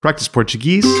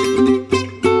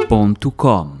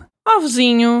practiceportuguese.com.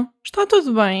 Vizinho, está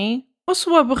tudo bem?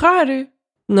 Ouço a berrar.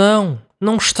 Não,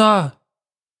 não está.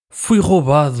 Fui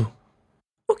roubado.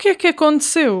 O que é que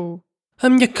aconteceu? A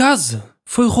minha casa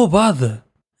foi roubada.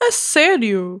 A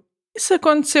sério? Isso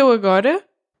aconteceu agora?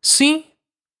 Sim,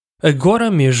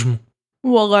 agora mesmo.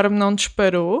 O alarme não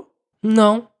disparou?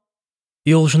 Não.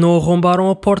 Eles não arrombaram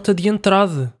a porta de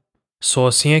entrada. Só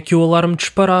assim é que o alarme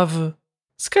disparava.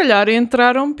 Se calhar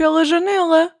entraram pela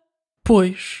janela.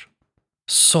 Pois,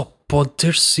 só pode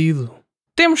ter sido.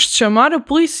 Temos de chamar a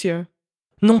polícia.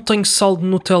 Não tenho saldo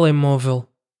no telemóvel.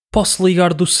 Posso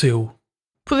ligar do seu?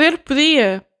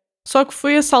 Podia. Só que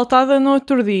fui assaltada no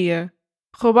outro dia.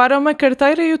 Roubaram a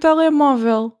carteira e o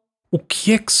telemóvel. O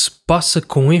que é que se passa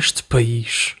com este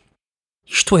país?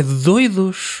 Isto é de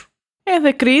doidos. É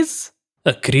da crise?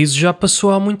 A crise já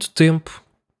passou há muito tempo.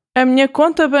 A minha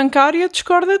conta bancária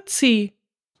discorda de si.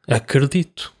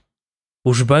 Acredito.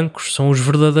 Os bancos são os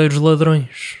verdadeiros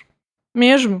ladrões.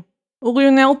 Mesmo. O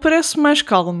Lionel parece mais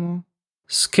calmo.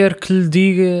 Se quer que lhe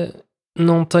diga,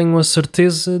 não tenho a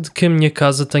certeza de que a minha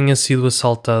casa tenha sido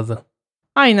assaltada.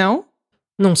 Ai não?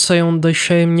 Não sei onde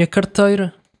deixei a minha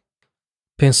carteira.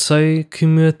 Pensei que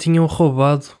me a tinham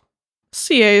roubado.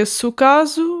 Se é esse o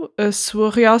caso, a sua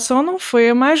reação não foi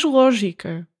a mais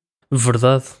lógica.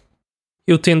 Verdade.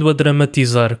 Eu tendo a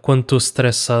dramatizar quando estou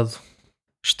estressado.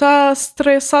 Está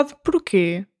estressado por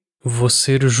quê? Vou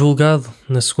ser julgado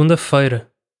na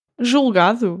segunda-feira.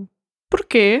 Julgado?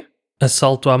 Porquê?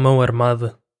 Assalto à mão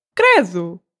armada.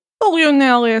 Credo! O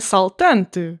Lionel é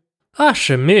assaltante.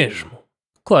 Acha mesmo?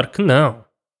 Claro que não.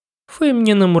 Foi a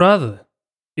minha namorada.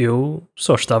 Eu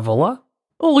só estava lá.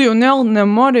 O Lionel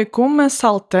namora com uma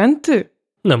assaltante?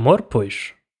 Namoro,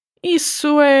 pois.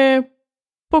 Isso é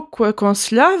pouco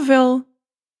aconselhável.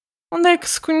 Onde é que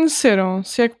se conheceram,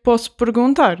 se é que posso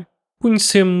perguntar?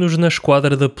 Conhecemos-nos na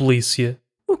esquadra da polícia.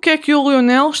 O que é que o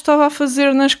Lionel estava a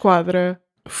fazer na esquadra?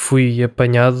 Fui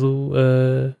apanhado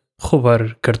a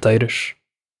roubar carteiras.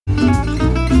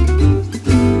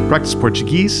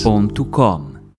 practiceportuguese.com